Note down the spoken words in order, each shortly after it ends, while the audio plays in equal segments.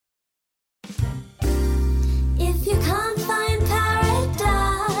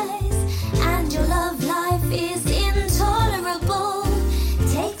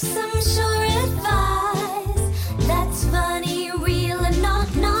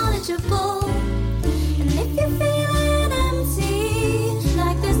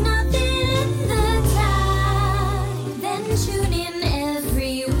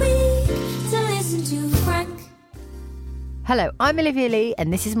Hello, I'm Olivia Lee,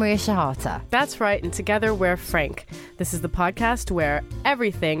 and this is Maria Shahata. That's right, and together we're Frank. This is the podcast where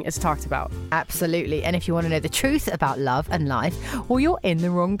everything is talked about. Absolutely, and if you want to know the truth about love and life, well, you're in the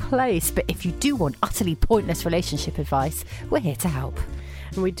wrong place. But if you do want utterly pointless relationship advice, we're here to help.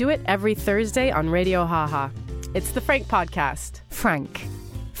 And we do it every Thursday on Radio Haha. It's the Frank Podcast. Frank.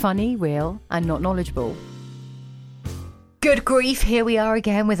 Funny, real, and not knowledgeable. Good grief, here we are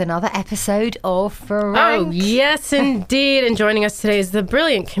again with another episode of Frank. Oh, yes, indeed. And joining us today is the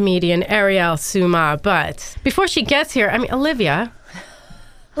brilliant comedian Ariel Suma. But before she gets here, Olivia,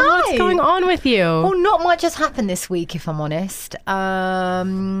 what's going on with you? Well, not much has happened this week, if I'm honest.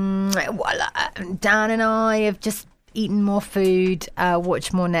 Dan and I have just eaten more food,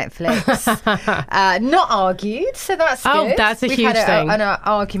 watched more Netflix, not argued, so that's good. Oh, that's a huge thing. An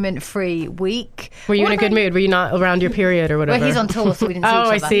argument-free week. Were you in a good mood? Were you not around your period or whatever? Well, he's on tour, so we didn't see each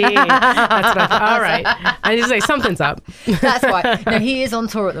other. I see. That's what I thought. All right. I just say something's up. That's right. No, he is on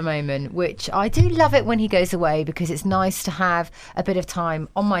tour at the moment, which I do love it when he goes away because it's nice to have a bit of time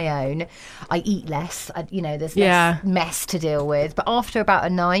on my own. I eat less. There's less mess to deal with. But after about a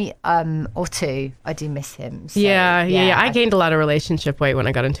night or two, I do miss him. So. Yeah. I gained a lot of relationship weight when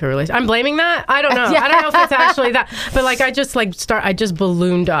I got into a relationship. I'm blaming that. I don't know. I don't know if it's actually that. But I just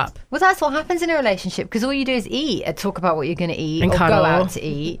ballooned up. Well, that's what happens in a relationship because all you do is eat and talk about what you're going to eat and or cuddle. Go out to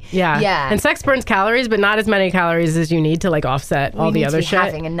eat. Yeah. And sex burns calories, but not as many calories as you need to offset all the other shit.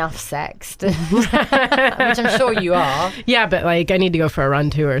 Having enough sex, which I'm sure you are. Yeah, but I need to go for a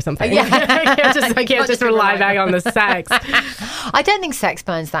run too or something. Yeah. I can't just rely back on the sex. I don't think sex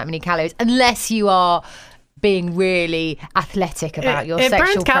burns that many calories unless you are being really athletic about your sexual prowess.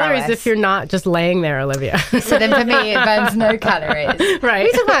 It burns calories prowess. if you're not just laying there, Olivia. So then for me, it burns no calories. Right.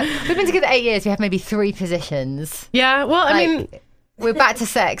 We've been together 8 years. We have maybe 3 positions. Yeah, well, we're back to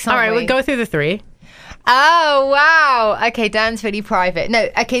sex, aren't all right, we? we'll go through the 3. Oh, wow. Okay, Dan's really private. No,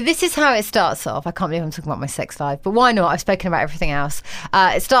 okay, this is how it starts off. I can't believe I'm talking about my sex life, but why not? I've spoken about everything else.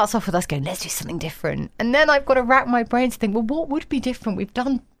 It starts off with us going, let's do something different. And then I've got to rack my brain to think, well, what would be different? We've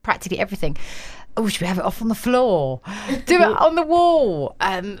done practically everything. Oh, should we have it off on the floor? Do it on the wall.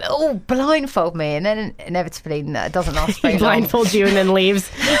 Blindfold me. And then inevitably, it doesn't last very long. Blindfold you and then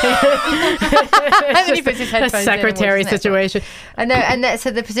leaves. And then he puts his headphones a secretary situation.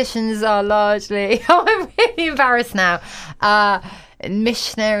 So the positions are largely... Oh, I'm really embarrassed now.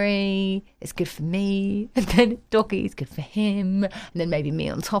 Missionary is good for me, and then doggy is good for him, and then maybe me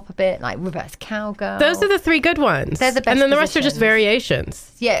on top a bit, like reverse cowgirl. Those are the 3 good ones. They're the best. And then the rest are positions. just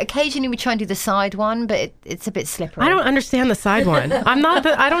variations. Yeah, occasionally we try and do the side one, but it's a bit slippery. I don't understand the side one.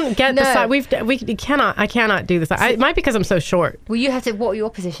 I don't get the side. I cannot do the side. It might be because I'm so short. Well, you have to. What are your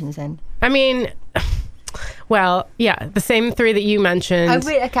positions then? Well, yeah, the same 3 that you mentioned. Oh,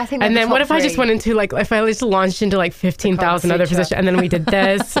 really? Okay, I think. And then what if 3. I just went into if I just launched into 15,000 other positions, and then we did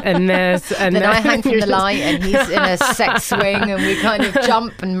this and this, and then I hang from the light, and he's in a sex swing, and we kind of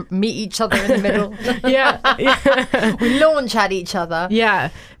jump and meet each other in the middle. Yeah. We launch at each other. Yeah,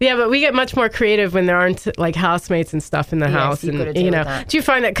 but we get much more creative when there aren't housemates and stuff in the house, you've and got to deal with that. Do you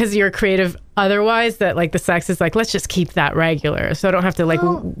find that because you're creative? Otherwise, that the sex is let's just keep that regular, so I don't have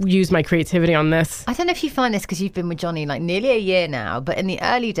to use my creativity on this. I don't know if you find this because you've been with Johnny nearly a year now, but in the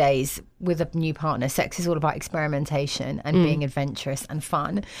early days with a new partner, sex is all about experimentation and being adventurous and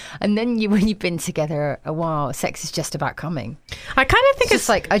fun. And then when you've been together a while, sex is just about coming. I kind of think it's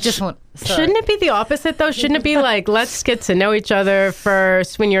I just want. Sorry. Shouldn't it be the opposite though? Shouldn't it be let's get to know each other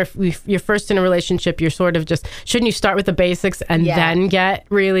first? When you're first in a relationship, you're sort of shouldn't you start with the basics and then get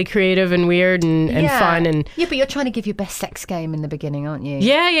really creative and weird and fun and but you're trying to give your best sex game in the beginning, aren't you?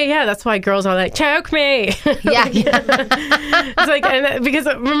 Yeah. That's why girls are choke me. Yeah. It's because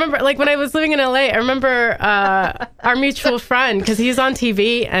remember when I was living in LA, I remember our mutual friend because he's on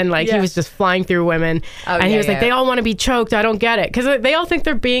TV and he was just flying through women and he was they all want to be choked. I don't get it because they all think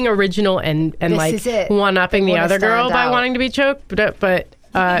they're being original and one-upping the other girl by wanting to be choked, but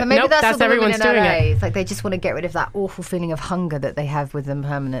nope, that's everyone's doing it. It's they just want to get rid of that awful feeling of hunger that they have with them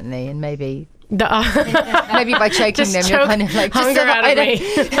permanently, and maybe maybe by choking them, you're kind of hunger out of me.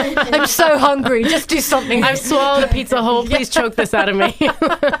 I'm so hungry. Just do something. I've swallowed a pizza whole. Please choke this out of me.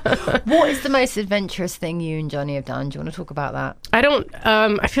 What is the most adventurous thing you and Johnny have done? Do you want to talk about that? I don't.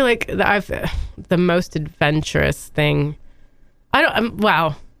 I feel like the most adventurous thing. I don't.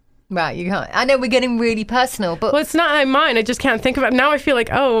 Wow. Right, you can't. I know we're getting really personal, but it's not mine. I just can't think of it now. I feel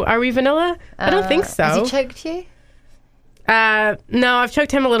are we vanilla? I don't think so. Has he choked you? No, I've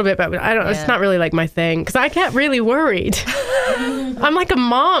choked him a little bit, but I don't. It's not really like my thing because I get really worried. I'm like a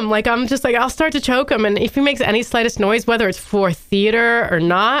mom. Like I'm just like I'll start to choke him, and if he makes any slightest noise, whether it's for theater or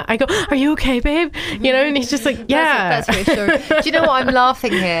not, I go, "Are you okay, babe?" You know, and he's just like, "Yeah." That's reassuring. Do you know what? I'm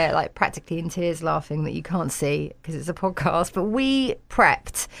laughing here, like practically in tears, laughing that you can't see because it's a podcast. But we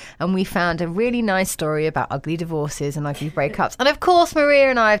prepped and we found a really nice story about ugly divorces and ugly breakups, and of course, Maria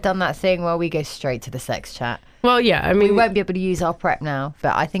and I have done that thing where we go straight to the sex chat. Well, yeah, I mean... We won't be able to use our prep now,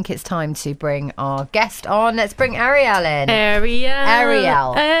 but I think it's time to bring our guest on. Let's bring Ariel in.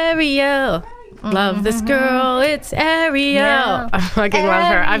 Ariel. Love this girl, it's Ariel. Yeah. I fucking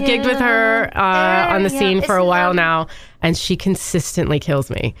love her. I've gigged with her on the scene for a while now, and she consistently kills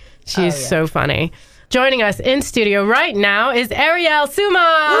me. She's so funny. Joining us in studio right now is Ariel Suma.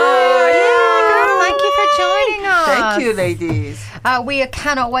 Oh, yeah, girl. Thank you for joining us. Thank you, ladies. We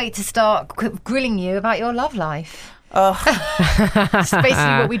cannot wait to start grilling you about your love life. It's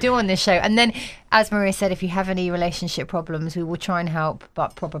basically what we do on this show. And then, as Maria said, if you have any relationship problems, we will try and help,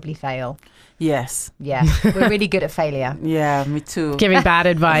 but probably fail. Yes. Yeah, we're really good at failure. Yeah, me too. Giving bad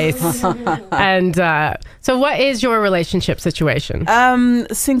advice. And so what is your relationship situation?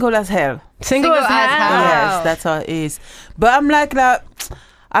 Single as hell. Single as hell? Yes, that's how it is. But I'm like that.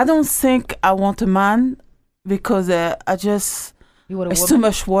 I don't think I want a man because I just... It's too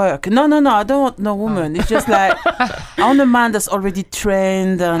much work. No, I don't want no woman. It's just like I want a man that's already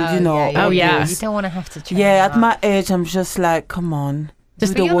trained and you don't want to have to train. Yeah, at my age, I'm just like, come on,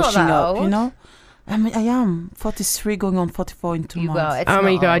 just do the washing up, old. you know. I mean, I am 43, going on 44 in 2 months. Oh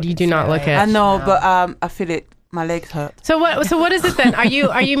my God, you do not look it. I know, but I feel it. My legs hurt. So what is it then? Are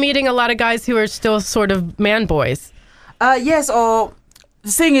you meeting a lot of guys who are still sort of man boys? Yes, or. The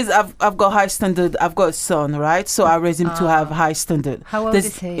thing is, I've got high standard. I've got a son, right? So I raised him to have high standard. How old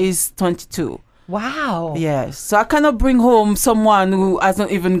is he? He's 22. Wow. Yes. So I cannot bring home someone who hasn't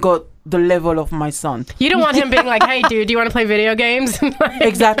even got the level of my son. You don't want him being like, "Hey, dude, do you want to play video games?"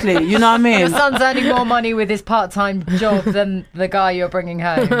 Exactly. You know what I mean? Your son's earning more money with his part-time job than the guy you're bringing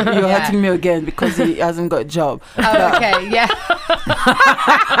home. You're hurting me again because he hasn't got a job. Oh, okay. Yeah.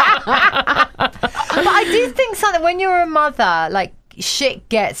 But I do think something when you're a mother, like, shit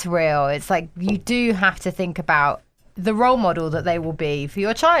gets real. It's like you do have to think about the role model that they will be for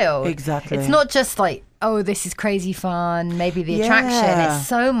your child. Exactly. It's not just like, oh, this is crazy fun, maybe the attraction. It's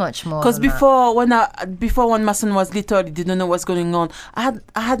so much more. Because before when my son was little, he didn't know what's going on. I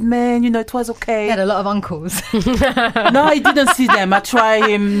had men, it was okay. He had a lot of uncles. No, I didn't see them. I try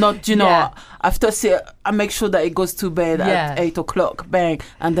him not, after I make sure that he goes to bed at 8 o'clock, bang,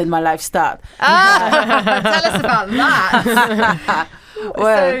 and then my life starts. Tell us about that.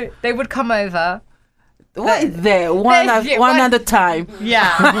 Well, so they would come over. What is there? One at a time.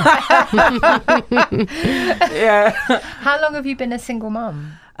 Yeah. Yeah. How long have you been a single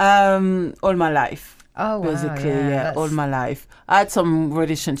mum? All my life. Oh, wow. Basically, all my life. I had some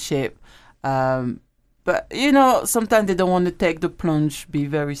relationship, but sometimes they don't want to take the plunge, be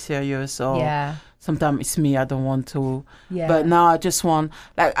very serious, or sometimes it's me, I don't want to. Yeah. But now I just want,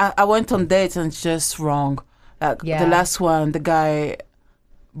 like, I went on dates and it's just wrong. Like the last one, the guy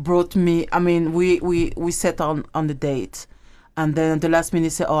brought me, I mean, we set on the date, and then at the last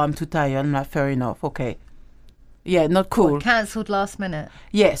minute said, "Oh, I'm too tired." I'm like, fair enough, okay. Yeah, not cool. Cancelled last minute?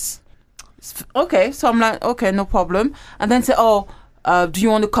 Yes. Okay, so I'm like, okay, no problem. And then say, "Oh, do you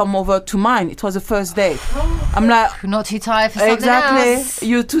want to come over to mine?" It was the first date. I'm like, not too tired for something else.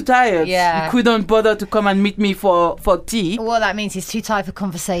 You're too tired. Yeah. You couldn't bother to come and meet me for tea. Well, that means he's too tired for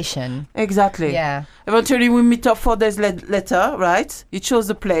conversation. Exactly. Yeah. Eventually, we meet up 4 days later, right? He chose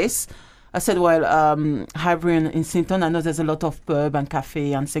the place. I said, well, Highbury in Sinton, I know there's a lot of pub and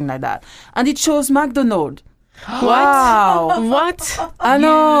cafe and things like that. And he chose McDonald's. Wow. What? I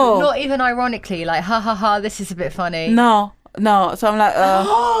know. Not even ironically, like, ha ha ha, this is a bit funny. No. So I'm like,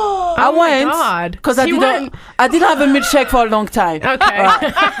 I went because I didn't have a milkshake for a long time. Okay.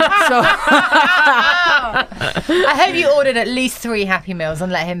 So I hope you ordered at least 3 Happy Meals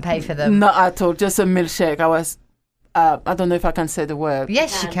and let him pay for them. Not at all, just a milkshake. I was, I don't know if I can say the word.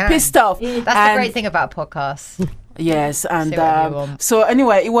 Yes, you can. Pissed off. That's the great thing about podcasts. Yes, and so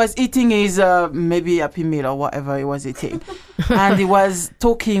anyway, he was eating his maybe Happy Meal or whatever he was eating, and he was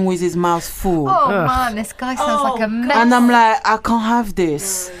talking with his mouth full. Oh man, this guy sounds like a mess. And I'm like, I can't have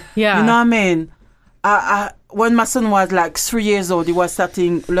this. Yeah, you know what I mean? I when my son was like 3 years old, he was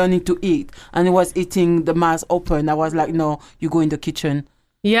learning to eat, and he was eating the mouth open. I was like, no, you go in the kitchen.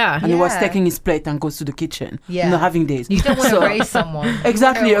 Yeah. And he was taking his plate and goes to the kitchen. Yeah. Not having this. You don't want to raise someone.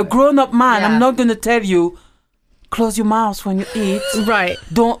 Exactly, a grown-up man. Yeah. I'm not going to tell you, close your mouth when you eat. Right.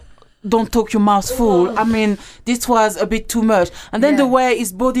 Don't don't talk your mouth full. I mean, this was a bit too much. And then the way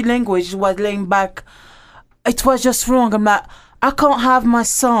his body language was laying back, it was just wrong. I'm like, I can't have my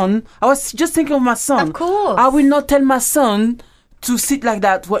son. I was just thinking of my son. Of course. I will not tell my son to sit like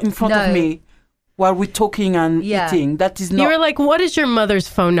that in front of me while we're talking and eating. That is not... You were like, what is your mother's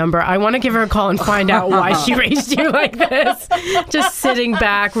phone number? I want to give her a call and find out why she raised you like this. Just sitting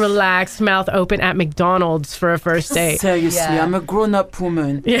back, relaxed, mouth open at McDonald's for a first date. Seriously, I'm a grown-up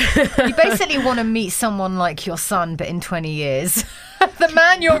woman. You basically want to meet someone like your son, but in 20 years. The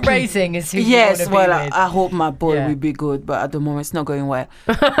man you're raising is who you want to be with. I hope my boy will be good, but at the moment it's not going well.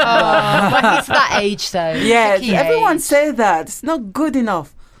 Well, he's that age, though. Yeah, everyone says that. It's not good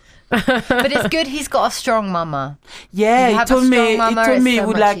enough. But it's good he's got a strong mama. Yeah, he told me he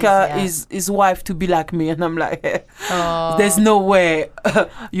would like his wife to be like me, and I'm like, there's no way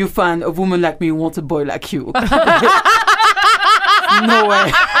you find a woman like me who wants a boy like you. No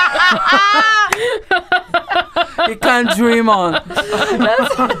way. You can't dream on.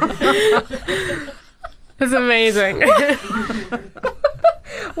 That's amazing.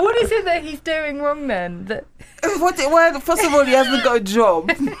 What is it that he's doing wrong then? Well, first of all, he hasn't got a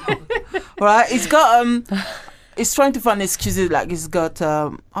job. Right? He's got he's trying to find excuses, like he's got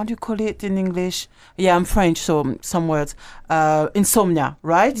how do you call it in English? Yeah, I'm French, so some words. Insomnia,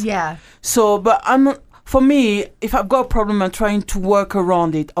 right? Yeah. So, but for me, if I've got a problem, I'm trying to work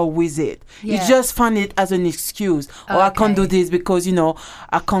around it or with it. You just find it as an excuse. Or I can't do this because,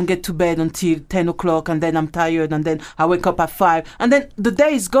 I can't get to bed until 10 o'clock and then I'm tired and then I wake up at 5 and then the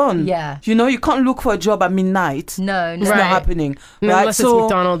day is gone. Yeah. You can't look for a job at midnight. No. It's not happening. No, right? unless it's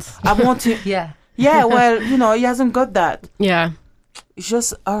McDonald's. I want to... Yeah, well, he hasn't got that. Yeah. It's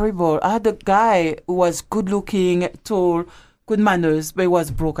just horrible. I had a guy who was good looking, tall, good manners, but he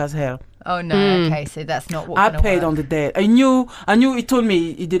was broke as hell. Oh no! Okay, so that's not what I paid on the date. I knew. He told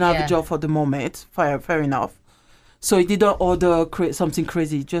me he didn't have a job for the moment. Fair enough. So he didn't order something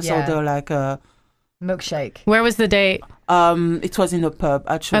crazy. Just order like a milkshake. Where was the date? It was in a pub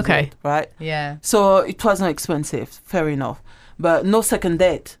actually. Okay. Right. Yeah. So it wasn't expensive. Fair enough. But no second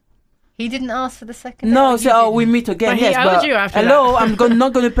date. He didn't ask for the second date? No, so we meet again. But he owed you after hello, that. I'm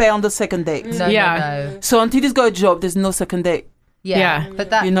not going to pay on the second date. No. So until he's got a job, there's no second date. Yeah.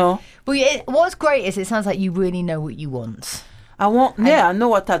 But that, But what's great is it sounds like you really know what you want. I know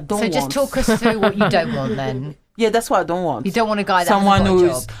what I don't want. So just talk us through what you don't want then. Yeah, that's what I don't want. You don't want a guy that hasn't got a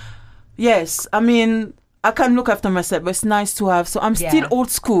job. Yes, I mean, I can look after myself, but it's nice to have. So I'm still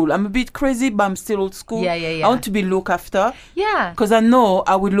old school. I'm a bit crazy, but I'm still old school. Yeah. I want to be looked after. Yeah. Because I know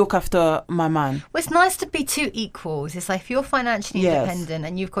I will look after my man. Well, it's nice to be two equals. It's like if you're financially independent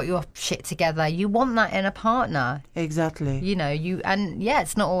and you've got your shit together, you want that in a partner. Exactly.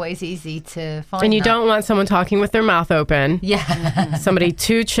 It's not always easy to find. And you don't want someone talking with their mouth open. Yeah. Somebody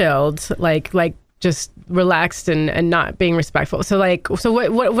too chilled, like just relaxed and not being respectful. So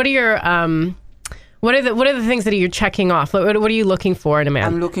what are your What are the things that you're checking off? What are you looking for in a man?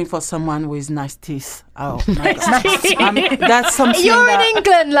 I'm looking for someone with nice teeth. Oh, my God. That's something. You're in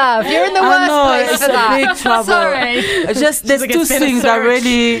England, love. You're in the worst place for that. It's a big trouble. Sorry. There's two things I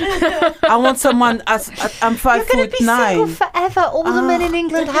really. I want someone. I'm 5'9". You're going to be single forever. All the men in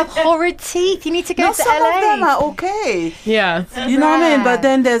England have horrid teeth. You need to go to some LA. of them are okay. Yeah. You know what I mean? But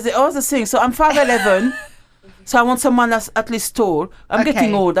then there's the other thing. So I'm 5'11". So I want someone that's at least tall. I'm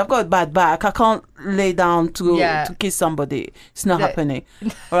getting old. I've got a bad back. I can't lay down to kiss somebody. It's not happening.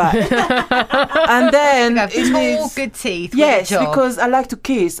 All right. And then tall, good teeth. Yes, because I like to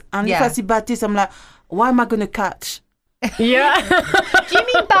kiss. And if I see bad teeth, I'm like, why am I going to catch? Yeah. Do you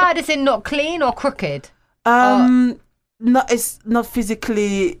mean bad as in not clean or crooked? No, it's not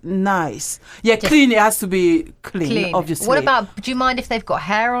physically nice. Yeah, clean. It has to be clean. Obviously. What about? Do you mind if they've got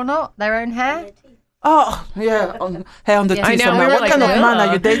hair or not? Their own hair? Oh, yeah, hair on the teeth. I know, what kind of man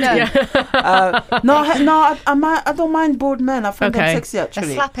are you dating? I don't mind bald men. I find them sexy,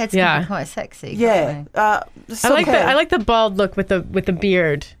 actually. The slapheads can be quite sexy. Yeah. I like the bald look with the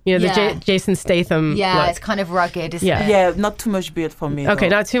beard. The Jason Statham look. It's kind of rugged, isn't it? Yeah, not too much beard for me. Okay,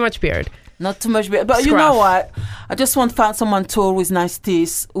 though. not too much beard. Not too much beard. But Scruff. You know what? I just want to find someone tall with nice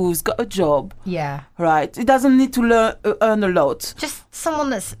teeth who's got a job. Yeah. Right. It doesn't need to earn a lot. Just someone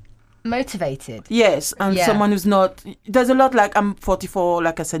that's motivated. Yes, and someone who's not. There's a lot, like I'm 44,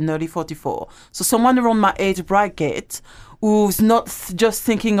 like I said, nearly 44. So someone around my age bracket who's not just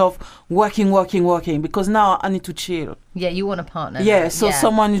thinking of working, because now I need to chill. Yeah, you want a partner. Yeah, so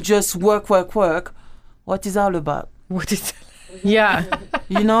someone who just work. What is all about? What is? Yeah.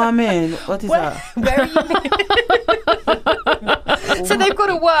 You know what I mean? What is that? Where are you? So they've got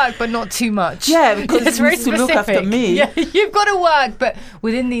to work, but not too much. Yeah, because it's he needs to look after me. Yeah, you've got to work, but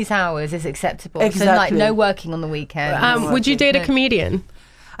within these hours is acceptable. Exactly. So like no working on the weekend. Would you date a comedian?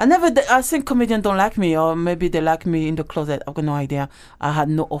 I think comedians don't like me, or maybe they like me in the closet. I've got no idea. I had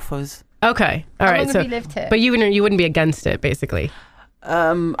no offers. Okay, all right. How long have you lived here? But you wouldn't be against it, basically.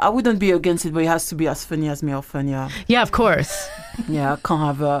 I wouldn't be against it, but it has to be as funny as me or funnier. Yeah, of course. Yeah, I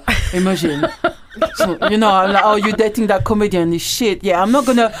can't have imagine. So, I'm like, oh, you're dating that comedian? Is shit. Yeah, I'm not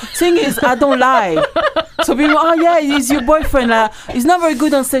gonna. Thing is, I don't lie. So people, oh yeah, he's your boyfriend. He's not very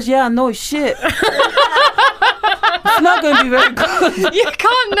good on stage. Yeah, no, it's shit. It's not gonna be very good. You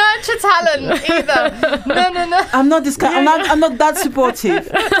can't nurture talent either. No. I'm not this kind. I'm not that supportive.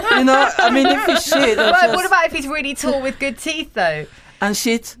 I mean, if he's shit. Well, what about if he's really tall with good teeth though? And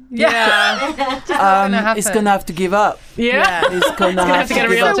shit. Yeah. It's gonna have to give up. Yeah. It's gonna have to get a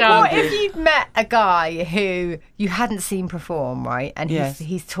give real up. job. What if you'd met a guy who you hadn't seen perform, right? And Yes.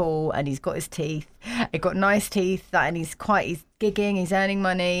 he's tall and he's got his teeth. He's got nice teeth, and he's gigging, he's earning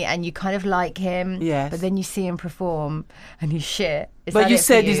money, and you kind of like him. Yes. But then you see him perform and he's shit. Is But that you it for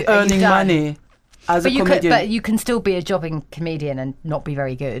said you? he's Are you earning done? money as a comedian. But you can still be a jobbing comedian and not be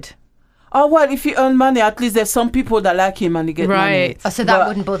very good. Oh, well, if you earn money, at least there's some people that like him and they get money. Right. Oh, so that But-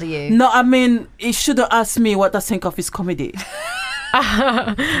 wouldn't bother you? No, I mean, he shouldn't ask me what I think of his comedy.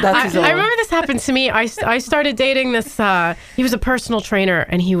 That is all. I remember this happened to me. I started dating this. He was a personal trainer,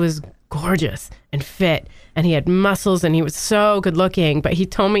 and he was gorgeous and fit, and he had muscles, and he was so good looking. But he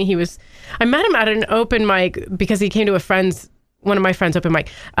told me I met him at an open mic because he came to one of my friends' open mic.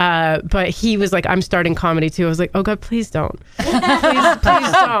 But he was like, I'm starting comedy too. I was like, oh God, please don't. Please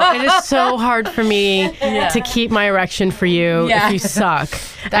don't. It is so hard for me to keep my erection for you if you suck.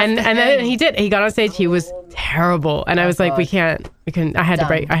 And then he did. He got on stage. He was terrible. And I was like, we couldn't. I had to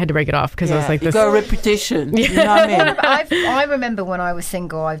break it off because I was like, you this. got a reputation. You know what I mean? I remember when I was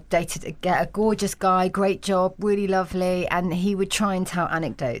single, I dated a gorgeous guy, great job, really lovely, and he would try and tell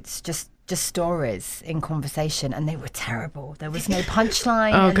anecdotes, just stories in conversation, and they were terrible. There was no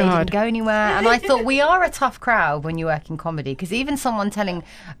punchline, and they didn't go anywhere. And I thought, we are a tough crowd when you work in comedy, because even someone telling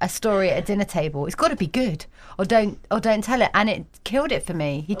a story at a dinner table, it's got to be good, or don't tell it. And it killed it for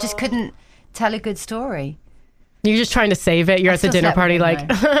me. He just couldn't tell a good story. You're just trying to save it. You're at the dinner party, like,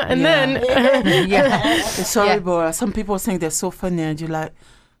 and then. It's horrible. Some people think they're so funny, and you're like,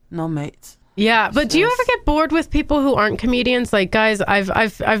 no, mate. Yeah, but do you ever get bored with people who aren't comedians? Like, guys,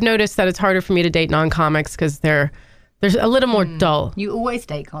 I've noticed that it's harder for me to date non-comics because they're a little more dull. You always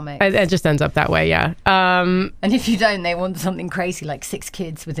date comics. It just ends up that way, yeah. And if you don't, they want something crazy like 6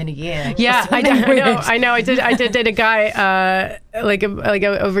 kids within a year. Yeah, I know. I did date a guy like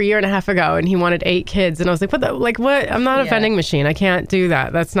over a year and a half ago, and he wanted 8 kids, and I was like, what? I'm not a vending machine. I can't do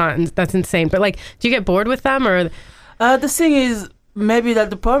that. That's insane. But like, do you get bored with them or? The thing is, maybe that's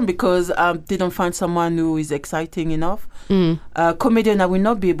the problem, because didn't find someone who is exciting enough. Comedian, I will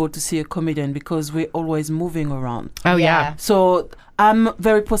not be able to see a comedian because we're always moving around. Oh yeah. So I'm a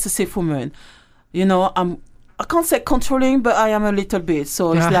very possessive woman. I can't say controlling, but I am a little bit.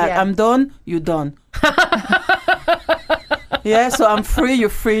 So it's like, I'm done, you're done. Yeah, so I'm free, you're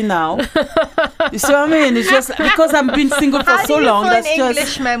free now. You see what I mean? It's just because I've been single for so long. How do you That's find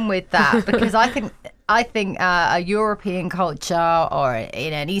just Englishmen with that? Because I think a European culture or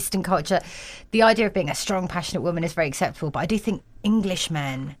an Eastern culture, the idea of being a strong, passionate woman is very acceptable. But I do think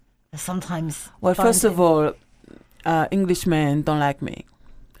Englishmen are sometimes. Well, first of all, Englishmen don't like me.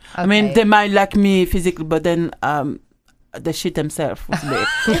 Okay. I mean, they might like me physically, but then they shit themselves with me.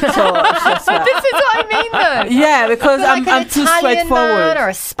 So it's just like, this is what I mean, though. Yeah, because I'm too straightforward. Man or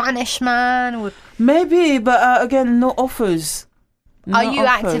a Spanish man would. Maybe, but again, no offers. Are you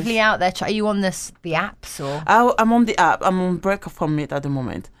actively out there? Are you on the apps or? I'm on the app. I'm on break from it at the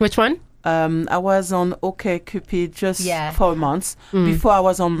moment. Which one? I was on OkCupid just for months. Before I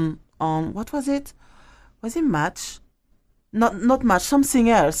was on what was it? Was it Match? Not Match. Something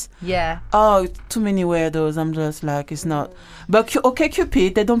else. Yeah. Oh, too many weirdos. I'm just like, it's not. But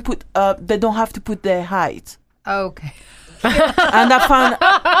OkCupid, they don't have to put their height. Okay. And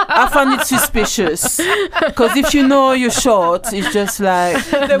I found it suspicious, because if you know you're short, it's just like.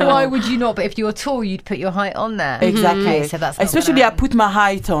 Then why would you not? But if you're tall, you'd put your height on there. Exactly. Okay, so that's not especially I put my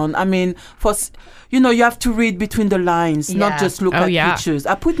height on. I mean, you have to read between the lines, not just look at pictures.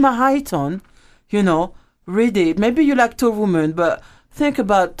 I put my height on, read it. Maybe you like tall women, but think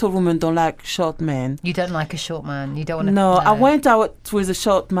about tall women don't like short men. You don't like a short man. You don't want to. No, I went out with a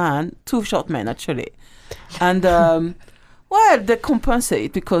short man, 2 short men actually, and. Well, they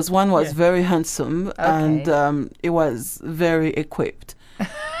compensate because one was very handsome and he was very equipped.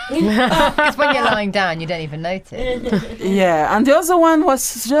 Because when you're lying down, you don't even notice. Yeah, and the other one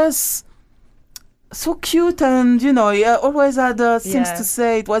was just so cute, and he always had things to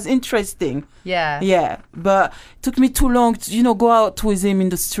say. It was interesting. Yeah, but it took me too long to go out with him in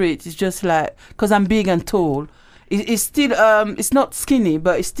the street. It's just like, because I'm big and tall, it's still it's not skinny,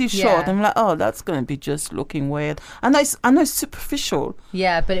 but it's still short. I'm like, oh, that's gonna be just looking weird. And I know it's superficial.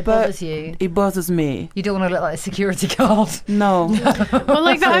 Yeah, but it bothers you. It bothers me. You don't want to look like a security guard. No. Well,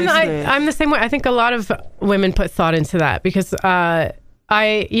 like I'm the same way. I think a lot of women put thought into that, because I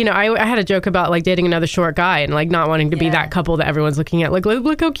had a joke about like dating another short guy and like not wanting to be that couple that everyone's looking at. Like,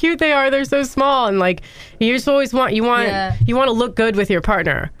 look how cute they are. They're so small. And like, you just always want to look good with your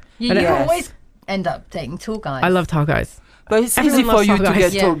partner. You always end up dating tall guys. I love tall guys. But it's easy for you to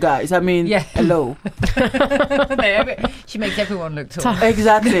get tall guys. I mean, hello. She makes everyone look tall.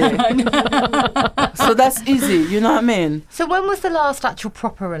 Exactly. So that's easy, you know what I mean? So when was the last actual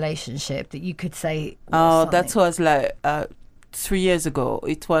proper relationship that you could say that was like 3 years ago.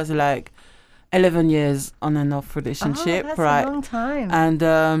 It was like 11 years on and off relationship, that's right? A long time. And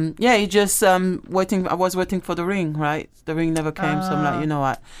it just waiting. I was waiting for the ring, right? The ring never came, so I'm like, you know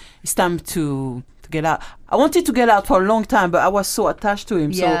what? It's time to get out. I wanted to get out for a long time, but I was so attached to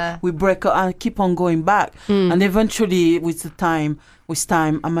him, so we break up and keep on going back. And eventually, with time,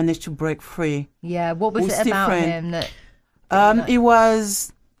 I managed to break free. Yeah, what was it about him that? It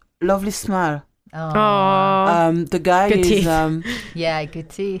was lovely smile. The guy good is teeth. Good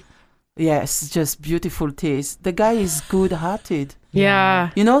teeth. Yes, just beautiful teeth. The guy is good-hearted. Yeah.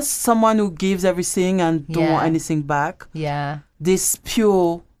 Someone who gives everything and don't want anything back. Yeah. This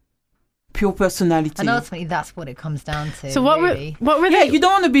pure personality. And ultimately, that's what it comes down to. So what were they? You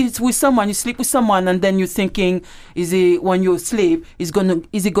don't want to be with someone. You sleep with someone, and then you're thinking, when you sleep, is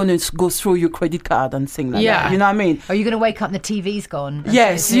it gonna go through your credit card and things like that? You know what I mean? Are you gonna wake up and the TV's gone?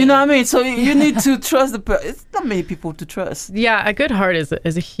 Yes, you know what I mean. So you need to trust the person. It's not many people to trust. Yeah, a good heart is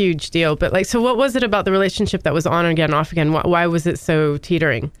a huge deal. But like, so what was it about the relationship that was on again, off again? Why was it so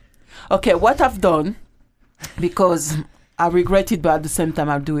teetering? Okay, what I've done, because I regret it, but at the same time,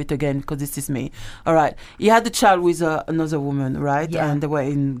 I'll do it again because this is me. All right. He had a child with another woman, right? Yeah. And they were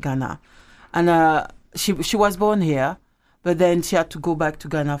in Ghana. And she was born here, but then she had to go back to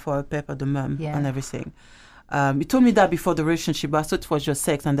Ghana for her paper, the mum, and everything. He told me that before the relationship, but I thought it was just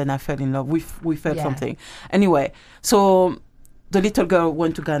sex, and then I fell in love. We felt something. Anyway, so the little girl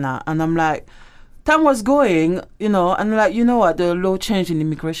went to Ghana, and I'm like, time was going, and like, you know what, the law changed in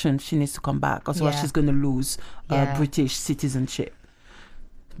immigration, she needs to come back, otherwise she's going to lose British citizenship.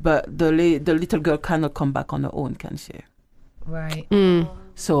 But the little girl cannot come back on her own, can she? Right.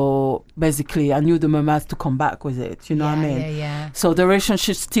 So basically, I knew the mom has to come back with it, you know what I mean? Yeah. So the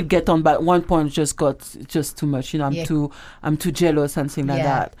relationship still get on, but at one point just got too much, I'm too jealous and things like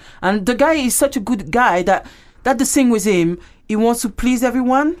that. And the guy is such a good guy that the thing with him, he wants to please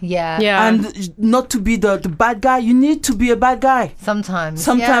everyone. Yeah. And not to be the bad guy. You need to be a bad guy.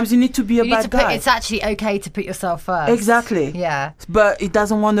 Sometimes you need to be a bad guy. It's actually okay to put yourself first. Exactly. Yeah. But he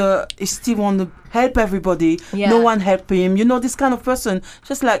doesn't want to, he still want to help everybody. Yeah. No one help him. This kind of person,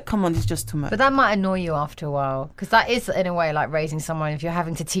 just like, come on, it's just too much. But that might annoy you after a while, because that is, in a way, like raising someone if you're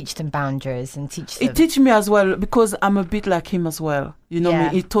having to teach them boundaries and teach them. It teaches me as well, because I'm a bit like him as well.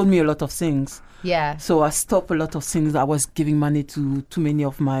 He told me a lot of things. Yeah. So I stopped a lot of things. I was giving money to too many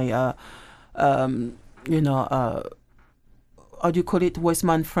of my, how do you call it,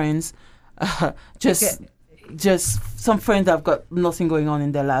 Westman friends. Just some friends that have got nothing going on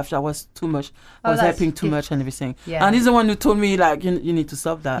in their lives. I was too much. I was helping too much and everything. Yeah. And he's the one who told me, like, you need to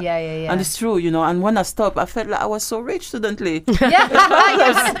stop that. Yeah. And it's true, And when I stopped, I felt like I was so rich suddenly.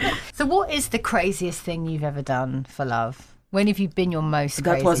 Yeah. So what is the craziest thing you've ever done for love? When have you been your most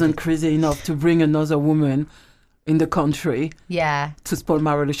crazy? That wasn't crazy enough to bring another woman in the country. Yeah. To spoil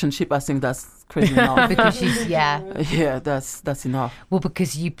my relationship. I think that's crazy enough. Because she's, Yeah, that's enough. Well,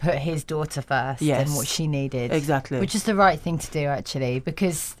 because you put his daughter first and what she needed. Exactly. Which is the right thing to do, actually,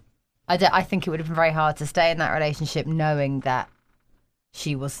 because I think it would have been very hard to stay in that relationship knowing that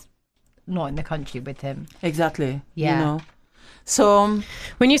she was not in the country with him. Exactly. Yeah. So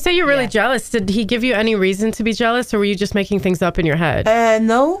when you say you're really jealous, did he give you any reason to be jealous, or were you just making things up in your head?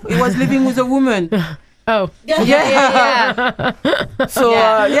 No, he was living with a woman. Oh. Yeah. So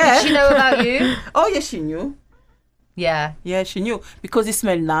Did she know about you? Oh yeah, she knew. Yeah. Yeah, she knew, because he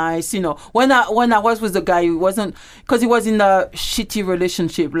smelled nice. When I was with the guy, it wasn't because he was in a shitty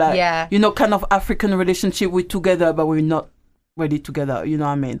relationship, like kind of African relationship. We're together, but we're not really together. You know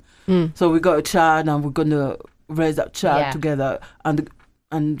what I mean? So we got a child, and we're gonna raise that child together, and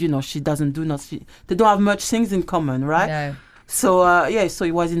she doesn't do nothing. They don't have much things in common, right? No. So so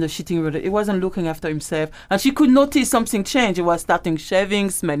he was in the shitting room. He wasn't looking after himself, and she could notice something change. He was starting shaving,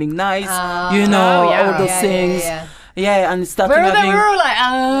 smelling nice, all those things. Yeah, and starting having. We're all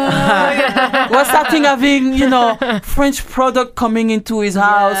like, was starting having, French product coming into his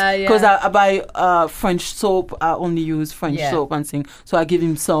house because I buy French soap. I only use French soap and things. So I give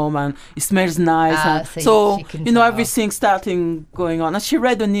him some, and it smells nice. And so everything starting going on. And she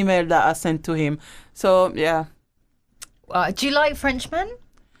read an email that I sent to him. So yeah. Do you like French men?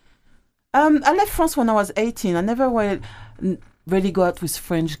 I left France when I was 18. I never really go out with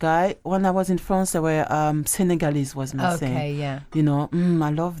French guy. When I was in France, there were Senegalese was my thing. Okay, yeah. I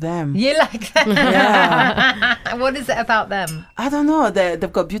love them. You like them? Yeah. What is it about them? I don't know.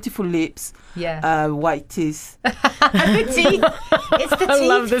 They've got beautiful lips. Yeah. White teeth. The teeth. It's the teeth. I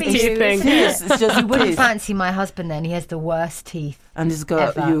love the teeth thing. It's just you wouldn't fancy my husband then. He has the worst teeth. And he's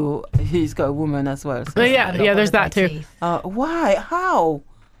got he's got a woman as well. So. Yeah, there's that too. Why? How?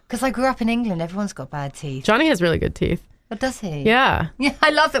 Because I grew up in England. Everyone's got bad teeth. Johnny has really good teeth. But does he? Yeah. Yeah,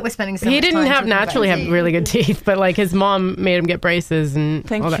 I love that we're spending so much time. He didn't naturally have really good teeth, but like his mom made him get braces and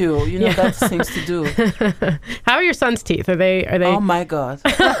Thank you. That's things to do. How are your son's teeth? Are they Oh my God.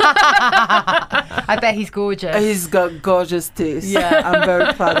 I bet he's gorgeous. He's got gorgeous teeth. Yeah. I'm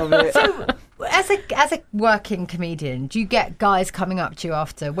very proud of it. So as a working comedian, do you get guys coming up to you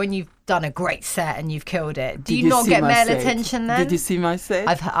after when you've done a great set and you've killed it? Do you not get male attention then? Did you see my set?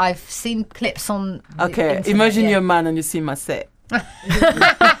 I've seen clips on. Okay, imagine you're a man and you see my set. But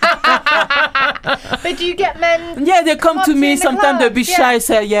do you get men? Yeah, they come to me. Sometimes they'll be shy.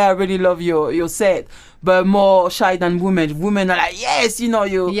 Say, "Yeah, I really love your set," but more shy than women. Women are like, "Yes, you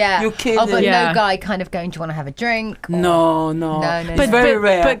killed it." Oh, but no guy kind of going, "Do you want to have a drink?" Or... No. But very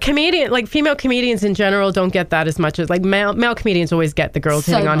rare. But female comedians in general don't get that as much as like male comedians always get the girls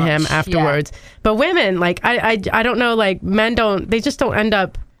hitting on him afterwards. Yeah. But women, like I don't know, like men don't. They just don't end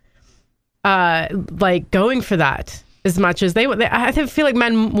up like going for that as much as they I feel like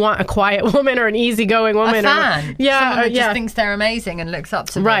men want a quiet woman or an easygoing woman. A fan. Someone who just thinks they're amazing and looks up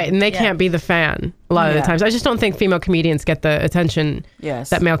to them. Right, and they can't be the fan a lot of the times. I just don't think female comedians get the attention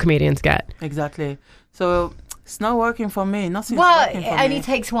that male comedians get. Exactly. So it's not working for me. Nothing's working for me. Well, it only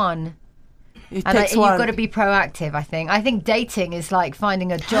takes one. It takes one. You've got to be proactive, I think. I think dating is like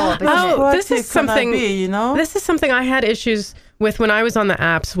finding a job, isn't it? This is something, this is something I had issues with when I was on the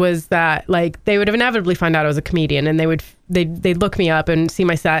apps, was that like they would inevitably find out I was a comedian, and they'd look me up and see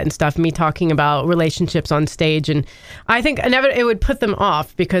my set and stuff, me talking about relationships on stage, and I think it would put them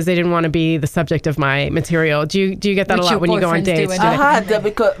off because they didn't want to be the subject of my material. Do you get that a lot when you go on dates? I had that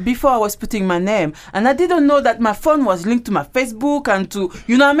because before I was putting my name, and I didn't know that my phone was linked to my Facebook and to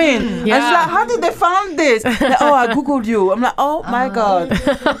you know what I mean. Yeah. I was like, how did they find this? Like, I googled you. I'm like, oh my God,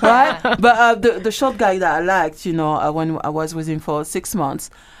 right? But the short guy that I liked, when I was with him for 6 months,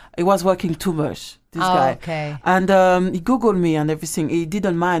 he was working too much. This guy. Okay. And he Googled me and everything. He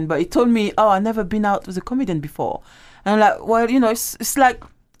didn't mind, but he told me, I've never been out with a comedian before. And I'm like, well, it's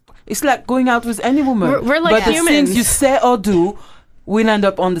like going out with any woman. We're like but humans. The things you say or do will end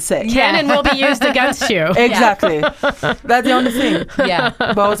up on the set. Can and will be used against you. Exactly. That's the only thing. Yeah.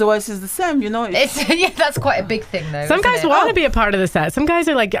 But otherwise it's the same, It's that's quite a big thing though. Some guys want to be a part of the set. Some guys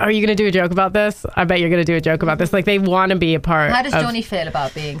are like, are you going to do a joke about this? I bet you're going to do a joke about this. Like they want to be a part. How does Johnny feel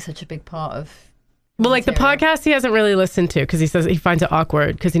about being such a big part of... Well, like the podcast he hasn't really listened to because he says he finds it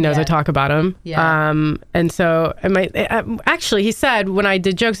awkward because he knows I talk about him. Yeah. And so actually he said when I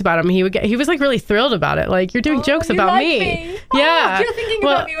did jokes about him, he was like really thrilled about it. Like, you're doing jokes about me. Yeah. You're thinking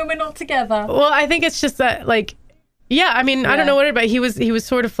about me when we're not together. Well, I think it's just that like, I mean, I don't know what it, but he was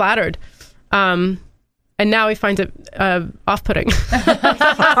sort of flattered. And now he finds it off-putting.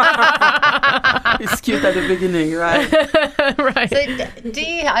 It's cute at the beginning, right? Right. So do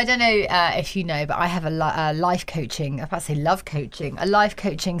you, I don't know if you know, but I have a life coaching, I was about to say love coaching, a life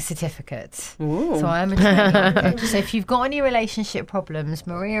coaching certificate. Ooh. So I am a trained life coach. So if you've got any relationship problems,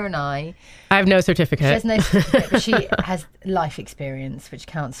 Maria and I have no certificate. She has no certificate, but she has life experience, which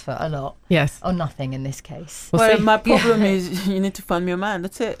counts for a lot. Yes. Or nothing in this case. Well, my problem is you need to find me a man.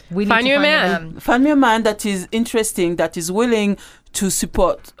 That's it. Find you a man. Find me a man that is interesting, that is willing to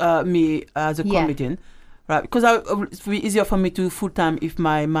support me as a comedian. Right, because it's be easier for me to do full-time if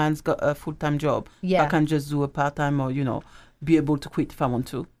my man's got a full-time job. Yeah. I can just do a part-time or, be able to quit if I want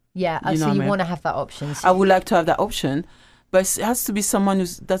to. Yeah, so you want to have that option. So I would like to have that option, but it has to be someone who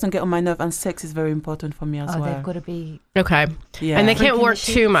doesn't get on my nerve, and sex is very important for me as well. They've got to be... Okay. Yeah. And they can't work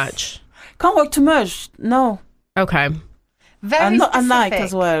too much. Can't work too much, no. Okay. Very and not specific. at night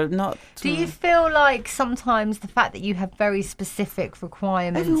as well. Not. Do you feel like sometimes the fact that you have very specific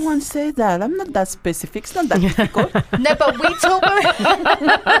requirements? Everyone say that. I'm not that specific. It's not that difficult. No, but we talk.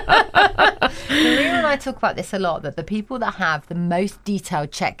 Maria and I talk about this a lot. That the people that have the most detailed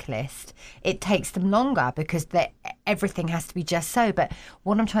checklist, it takes them longer because everything has to be just so. But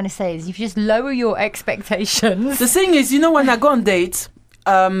what I'm trying to say is, if you just lower your expectations. The thing is, when I go on dates,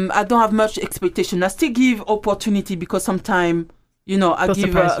 I don't have much expectation. I still give opportunity because sometimes, I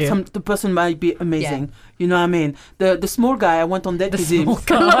give the person might be amazing. Yeah. You know what I mean? The small guy, I went on date with him. Does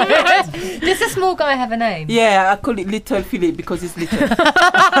the small guy have a name? Yeah, I call it Little Philip because he's little.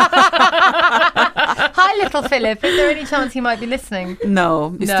 Hi, Little Philip. Is there any chance he might be listening?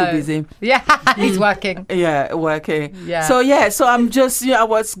 No, he's too busy. Yeah, he's working. Yeah, working. Yeah. So I'm just, I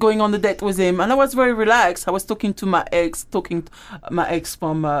was going on the date with him and I was very relaxed. I was talking to my ex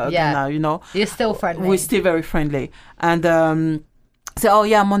from Ghana, You're still friendly. We're still very friendly. And so,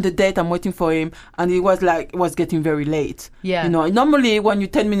 I'm on the date, I'm waiting for him. And it was getting very late. Yeah. Normally when you're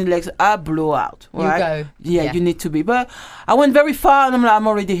 10 minutes late, I blow out. Right? You go. Yeah, you need to be. But I went very far and I'm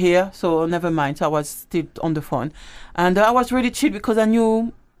already here. So never mind. So I was still on the phone. And I was really chill because I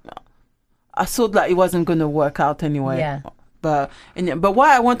thought that it wasn't going to work out anyway. Yeah. But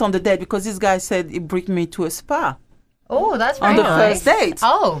why I went on the date, because this guy said he bring me to a spa. Oh, that's very nice. On the first date.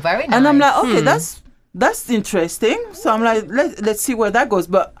 Oh, very nice. And I'm like, okay, that's interesting. So I'm like, let's see where that goes.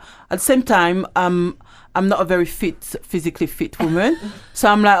 But at the same time, I'm not a very physically fit woman. So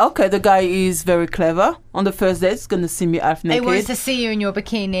I'm like, okay, the guy is very clever. On the first date, he's going to see me half naked. He wants to see you in your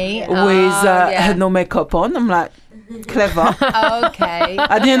bikini. With no makeup on. I'm like, clever. Okay.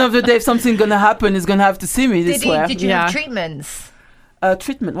 At the end of the day, if something's going to happen, he's going to have to see me this way. Did you have treatments?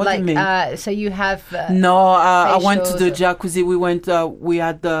 Treatment? What do you mean? So you have No, I went to the jacuzzi. We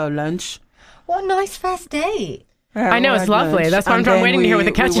had lunch. What a nice first date. Yeah, I know, it's lovely. Lunch. That's why I'm waiting to hear what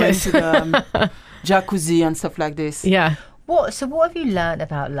the catch is. We went to the jacuzzi and stuff like this. Yeah. So what have you learned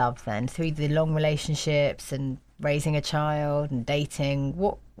about love then, through the long relationships and raising a child and dating?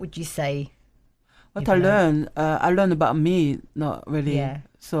 What would you say? What I learned about me, not really. Yeah.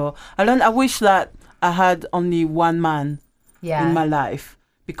 So I wish that I had only one man in my life,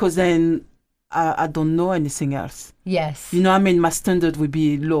 because then I don't know anything else. Yes. You know what I mean? My standard would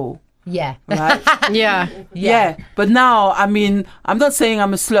be low. Yeah. Right? Yeah. But now, I mean, I'm not saying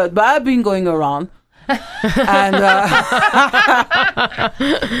I'm a slut, but I've been going around. And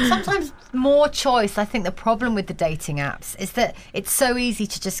sometimes more choice. I think the problem with the dating apps is that it's so easy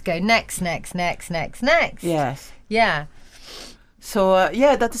to just go next. Yes. Yeah. So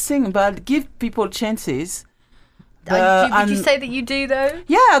that's the thing. But give people chances. Would you say that you do though?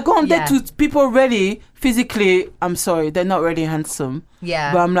 Yeah, I go on date to people really physically. I'm sorry, they're not really handsome.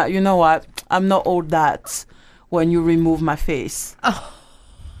 Yeah. But I'm like, you know what? I'm not all that when you remove my face. Oh.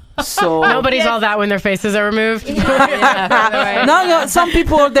 So nobody's all that when their faces are removed. No, some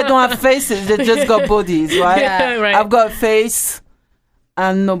people, they don't have faces, they just got bodies, right? Yeah, right. I've got a face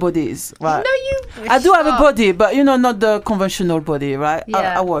and no bodies, right? No, I do have a body, but not the conventional body, right?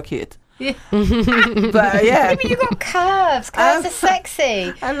 Yeah. I work it. Yeah. But yeah. But you got curves. Curves are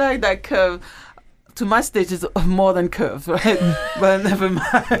sexy. I like that curve. To my stage, is more than curves, right? But never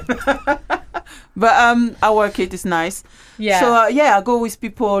mind. But I work it. It's nice. Yeah. So I go with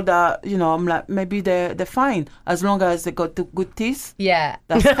people that I'm like, maybe they're fine as long as they got the good teeth. Yeah.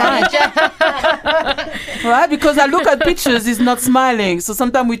 That's fine. Right? Because I look at pictures, he's not smiling. So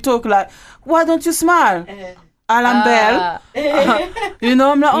sometimes we talk like, why don't you smile? Alain Bell.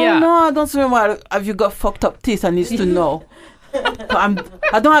 I'm like, oh no, I don't smile. Have you got fucked up teeth? I need to know.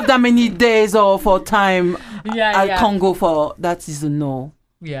 I don't have that many days or time. I can't go for that. Is a no.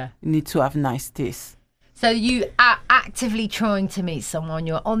 Yeah. You need to have nice teeth. So you are actively trying to meet someone.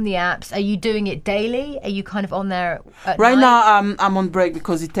 You're on the apps. Are you doing it daily? Are you kind of on there at right night? now? I'm on break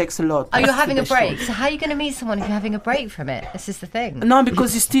because it takes a lot. Oh, you're having a break. So how are you going to meet someone if you're having a break from it? This is the thing. No,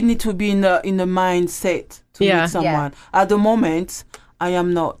 because you still need to be in the mindset to meet someone. At the moment, I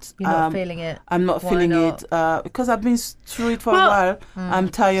am not. You're not feeling it. I'm not feeling it because I've been through it for a while. I'm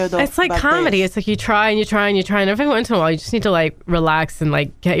tired of it's like comedy. days. It's like you try and you try and you try, and every once in a while you just need to like relax and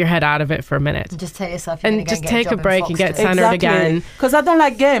like get your head out of it for a minute. And just tell yourself and just take a break and get centered again. Because I don't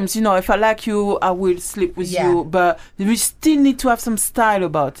like games. If I like you, I will sleep with you. But we still need to have some style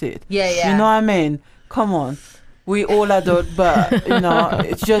about it. Yeah. You know what I mean? Come on. We all adult, but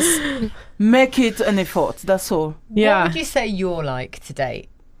it's just make it an effort. That's all. Yeah. What would you say you're like to date?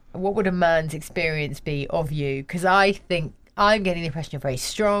 What would a man's experience be of you? Because I think I'm getting the impression you're very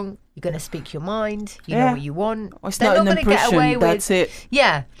strong. You're going to speak your mind. You know what you want. It's not an impression. That's it.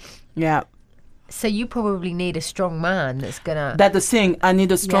 Yeah. Yeah. So you probably need a strong man that's gonna. That's the thing. I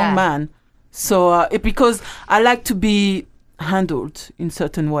need a strong man. So because I like to be handled in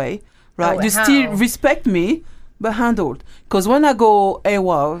certain way, right? You still respect me, but handled. Because when I go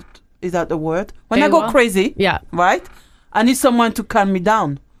AWOL, is that the word? When I go crazy, right? I need someone to calm me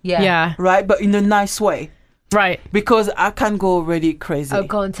down. Yeah. Right? But in a nice way. Right. Because I can go really crazy. Oh,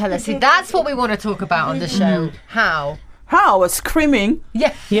 go on, tell us. See, that's what we want to talk about on the show. How I was screaming.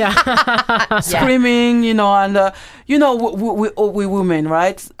 Screaming, and we women,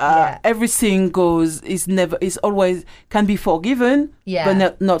 right? Everything is always can be forgiven,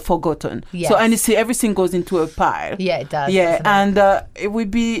 but not forgotten. So, and you see, everything goes into a pile. Yeah, it does. Yeah, and it will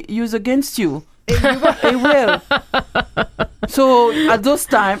be used against you. It will. So at those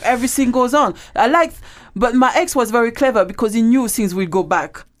times, everything goes on. But my ex was very clever because he knew things will go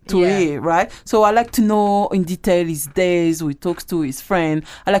back to here, right? So I like to know in detail his days, who he talks to, his friend.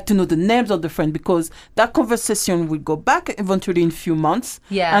 I like to know the names of the friend because that conversation will go back eventually in a few months.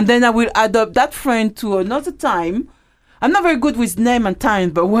 Yeah. And then I will add up that friend to another time. I'm not very good with name and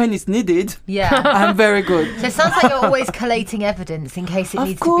time, but when it's needed, I'm very good. So it sounds like you're always collating evidence in case it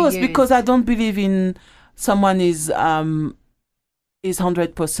needs to be used. Of course, because I don't believe in someone is 100%.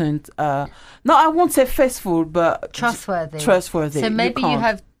 No, I won't say faithful, but trustworthy. Trustworthy. So maybe you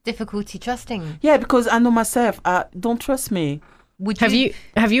have difficulty trusting. Yeah, because I know myself. Don't trust me. Have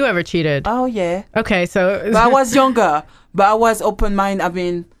you ever cheated? Oh yeah. Okay, so but I was younger, but I was open minded. I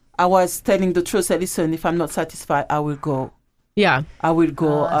mean, I was telling the truth. Say, listen, if I'm not satisfied, I will go. Yeah, I will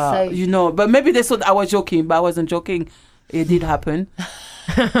go. But maybe they thought I was joking, but I wasn't joking. It did happen.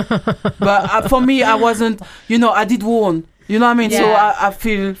 But for me, I wasn't. I did warn. You know what I mean? Yeah. So I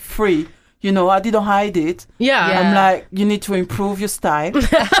feel free. I didn't hide it. Yeah. I'm like, you need to improve your style.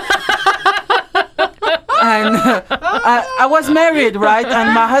 And I was married, right?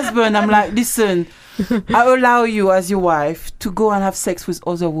 And my husband, I'm like, listen, I allow you as your wife to go and have sex with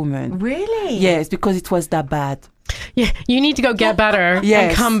other women. Really? Yes, because it was that bad. Yeah, you need to go get better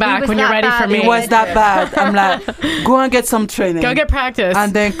and come back when you're ready for me. It was that bad. I'm like, go and get some training. Go get practice.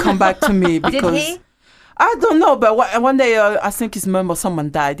 And then come back to me. Because did he? I don't know, but one day I think his mum or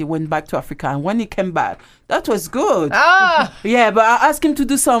someone died. He went back to Africa, and when he came back, that was good. Ah, yeah, but I asked him to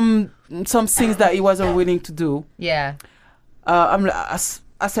do some things that he wasn't willing to do. Yeah. I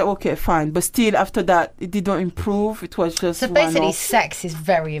said okay, fine, but still after that it didn't improve. It was just so basically, sex is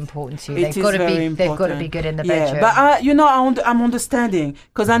very important to you. They've got to be good in the bedroom. But I'm understanding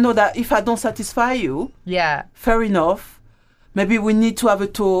because I know that if I don't satisfy you, fair enough. Maybe we need to have a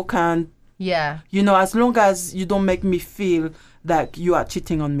talk and. Yeah. As long as you don't make me feel like you are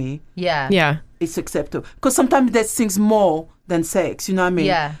cheating on me. Yeah. Yeah. It's acceptable. Because sometimes there's things more than sex. You know what I mean?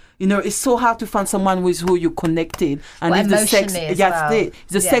 Yeah. It's so hard to find someone with who you're connected. And if the sex, if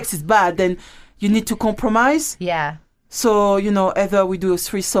the sex is bad, then you need to compromise. Yeah. So, either we do a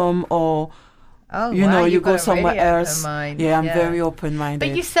threesome or, you go somewhere else. Yeah, I'm very open-minded.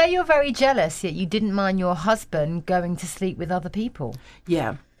 But you say you're very jealous, yet you didn't mind your husband going to sleep with other people.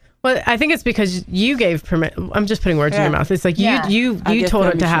 Yeah. Well, I think it's because you gave permission. I'm just putting words in your mouth. It's like you told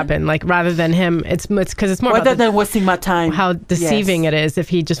it to happen, like rather than him. It's because it's more rather than wasting my time. How deceiving it is if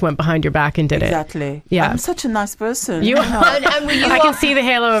he just went behind your back and did it. Exactly. Yeah. I'm such a nice person. You are. I can see the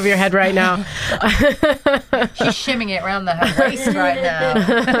halo of your head right now. She's shimming it around her waist right now.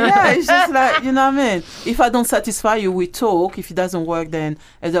 Yeah, it's just like, you know what I mean? If I don't satisfy you, we talk. If it doesn't work, then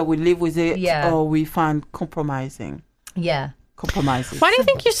either we live with it or we find compromising. Yeah. Compromises. Why do you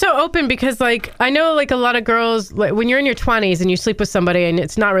think you're so open? Because I know a lot of girls, when you're in your 20s and you sleep with somebody and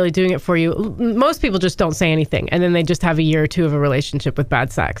it's not really doing it for you, most people just don't say anything and then they just have a year or two of a relationship with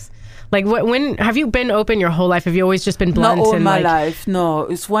bad sex. When have you been open your whole life? Have you always just been blunt? Not all my life. No,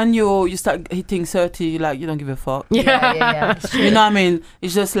 it's when you start hitting 30, you don't give a fuck. Yeah. You know what I mean?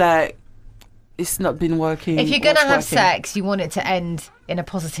 It's just like it's not been working. If you're gonna have sex, you want it to end in a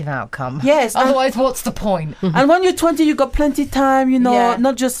positive outcome. Yes. Otherwise, what's the point? And when you're 20, you got plenty time.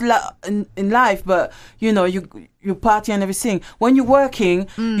 Not just in life, but you party and everything. When you're working,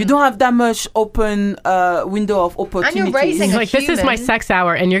 you don't have that much open window of opportunity. And you're raising this is my sex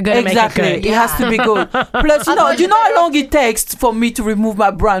hour, and you're gonna make it good. It has to be good. Plus, do you know how long it takes for me to remove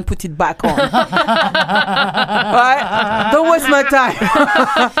my bra and put it back on? Right? Don't waste my time.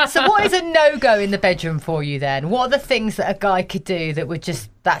 So, what is a no-go in the bedroom for you then? What are the things that a guy could do that would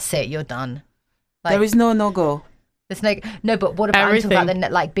just, that's it, you're done? There is no-go. There's no, but what about I'm talking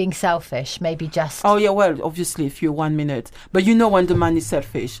about being selfish? Maybe just. Oh yeah, well, obviously, if you're 1 minute, but when the man is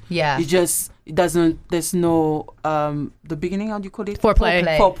selfish, it doesn't. There's no the beginning. How do you call it?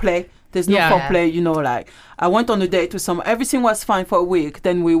 Foreplay. There's no foreplay. I went on a date with someone. Everything was fine for a week.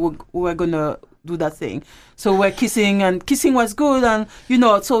 Then we were gonna do that thing. So we're kissing, and kissing was good, and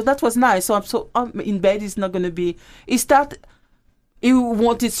so that was nice. So I'm in bed. It's not gonna be. He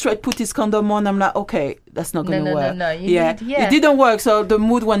wanted straight, put his condom on. I'm like, okay, that's not gonna work. No. It didn't work. So the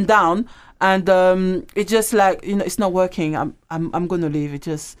mood went down, and it just like it's not working. I'm gonna leave. It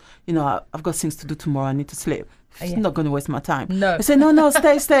just I've got things to do tomorrow. I need to sleep. It's not gonna waste my time. No. I said no,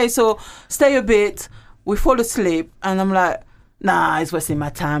 stay. So stay a bit. We fall asleep, and I'm like, nah, it's wasting my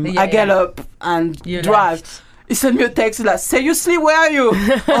time. I get up and drive. Left. He sent me a text like, seriously, where are you?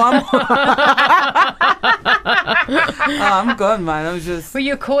 I'm gone, man. I'm just... Well,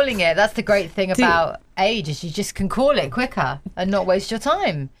 you're calling it. That's the great thing about age, is you just can call it quicker and not waste your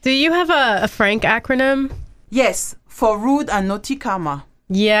time. Do you have a Frank acronym? Yes, for rude and naughty karma.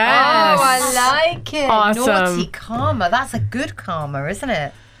 Yes. Oh, I like it. Awesome. Naughty karma. That's a good karma, isn't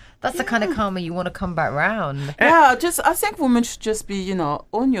it? That's the kind of karma you want to come back round. Yeah, I think women should just be,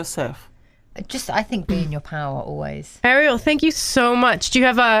 own yourself. I think be in your power always. Ariel, thank you so much. Do you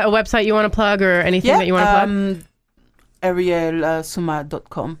have a website you want to plug or anything that you want to plug?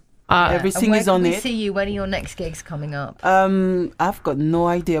 ArielSouma.com. Everything is on it. When can we see you? When are your next gigs coming up? I've got no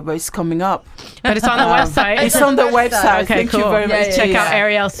idea, but it's coming up. But it's on the website. It's on the website. Okay, Thank cool. you very much. Check out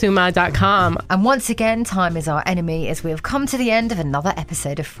ArielSouma.com. And once again, time is our enemy as we have come to the end of another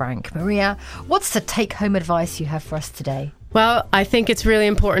episode of Frank. Maria, what's the take-home advice you have for us today? Well, I think it's really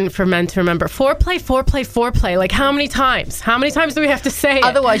important for men to remember foreplay. Like, how many times? How many times do we have to say it?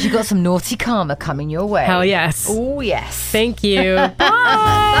 Otherwise, you've got some naughty karma coming your way. Hell yes. Oh, yes. Thank you. Bye.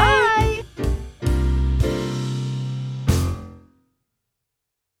 Bye.